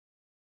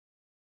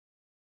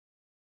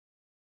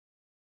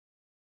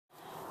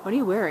What are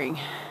you wearing?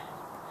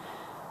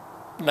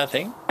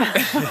 Nothing.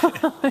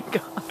 Oh my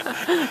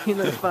god. You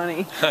look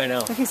funny. I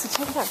know. Okay, so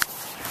check it out.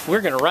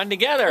 We're going to run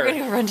together. We're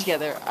going to run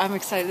together. I'm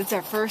excited. It's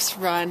our first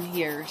run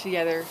here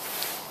together.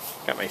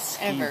 Got my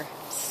ski. Ever.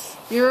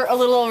 You're a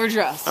little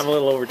overdressed. I'm a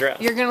little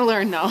overdressed. You're going to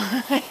learn though.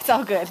 It's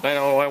all good. I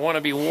know. I want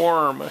to be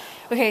warm.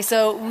 Okay,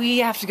 so we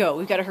have to go.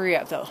 We've got to hurry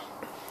up though.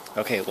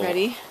 Okay, well.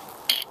 Ready?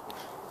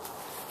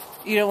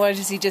 You don't want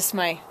to see just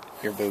my...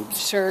 Your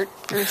boobs. Shirt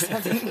or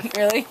something.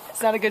 Really?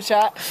 It's not a good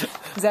shot?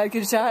 Is that a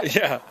good shot?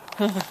 Yeah.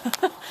 All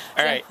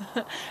right.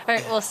 All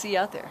right, we'll see you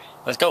out there.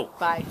 Let's go.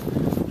 Bye.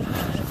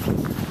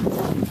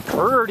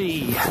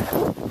 Birdie.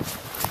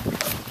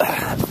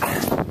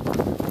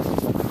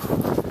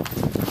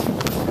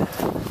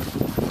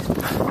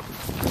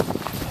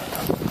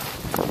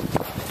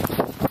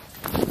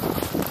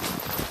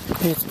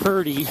 It's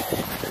Birdie.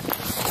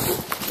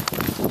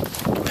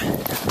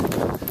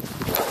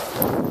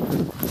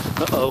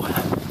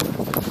 Uh-oh.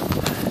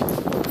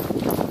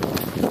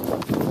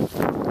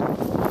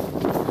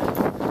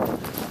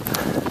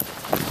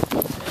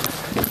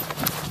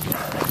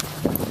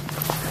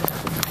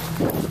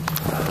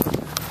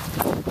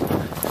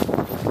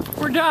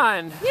 We're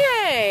done.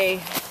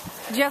 Yay!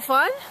 Did you have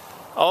fun?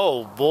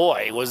 Oh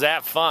boy, was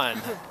that fun.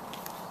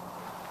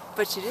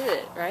 But you did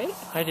it, right?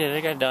 I did.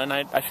 I got done.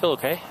 I feel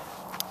okay.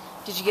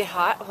 Did you get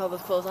hot with all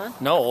those clothes on?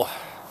 No.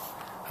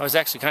 I was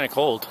actually kind of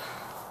cold.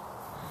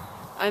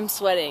 I'm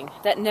sweating.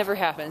 That never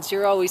happens.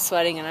 You're always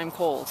sweating and I'm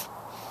cold.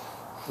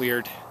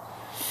 Weird.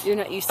 You're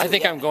not used to it I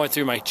think yet. I'm going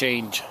through my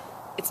change.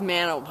 It's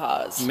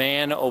menopause.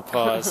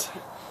 Menopause.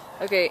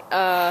 Okay,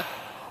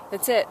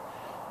 that's it.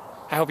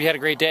 I hope you had a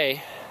great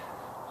day.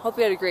 Hope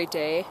you had a great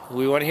day.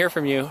 We want to hear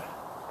from you.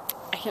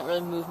 I can't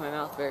really move my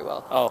mouth very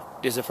well. Oh,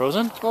 is it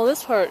frozen? Well,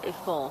 this part is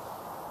full.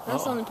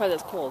 That's the only part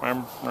that's cold.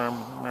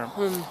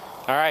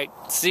 All right.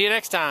 See you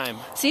next time.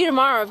 See you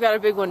tomorrow. I've got a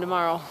big one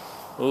tomorrow.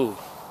 Ooh.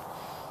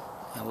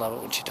 I love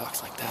it when she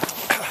talks like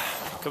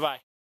that. Goodbye.